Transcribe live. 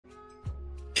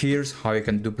here's how you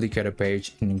can duplicate a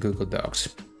page in Google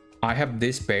Docs. I have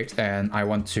this page and I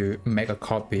want to make a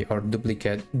copy or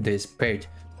duplicate this page.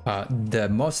 The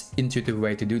most intuitive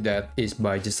way to do that is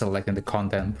by just selecting the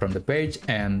content from the page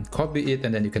and copy it,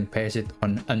 and then you can paste it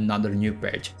on another new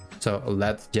page. So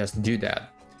let's just do that.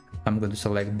 I'm going to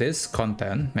select this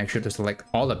content, make sure to select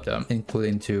all of them,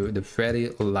 including to the very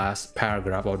last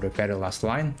paragraph or the very last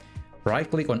line. Right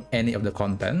click on any of the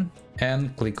content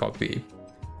and click copy.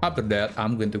 After that,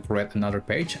 I'm going to create another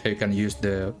page. You can use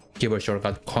the keyboard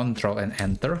shortcut Ctrl and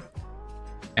Enter.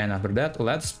 And after that,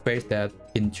 let's paste that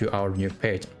into our new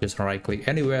page. Just right click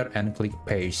anywhere and click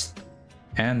paste.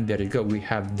 And there you go. We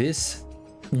have this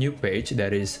new page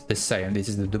that is the same. This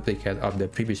is the duplicate of the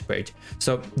previous page.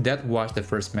 So that was the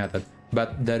first method.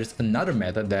 But there is another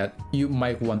method that you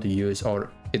might want to use,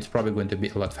 or it's probably going to be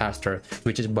a lot faster,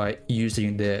 which is by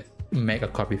using the make a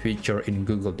copy feature in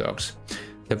Google Docs.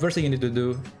 The first thing you need to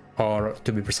do, or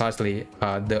to be precisely,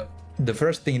 the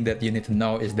first thing that you need to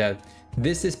know is that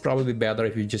this is probably better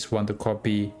if you just want to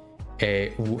copy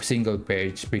a single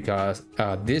page, because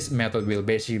this method will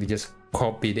basically just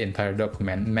copy the entire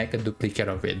document, make a duplicate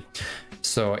of it.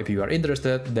 So if you are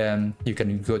interested, then you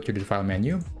can go to the file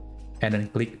menu and then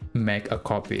click make a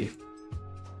copy.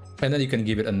 And then you can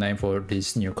give it a name for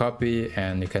this new copy,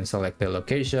 and you can select the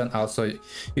location. Also,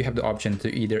 you have the option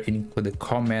to either include the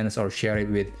comments or share it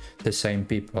with the same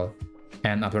people.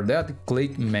 And after that,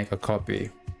 click make a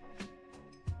copy.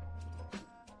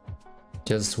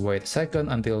 Just wait a second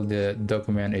until the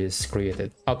document is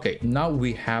created. Okay, now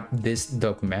we have this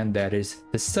document that is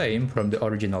the same from the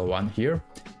original one here.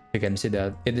 You can see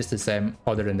that it is the same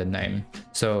other than the name.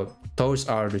 So those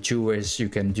are the two ways you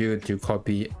can do to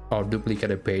copy or duplicate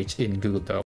a page in Google Docs.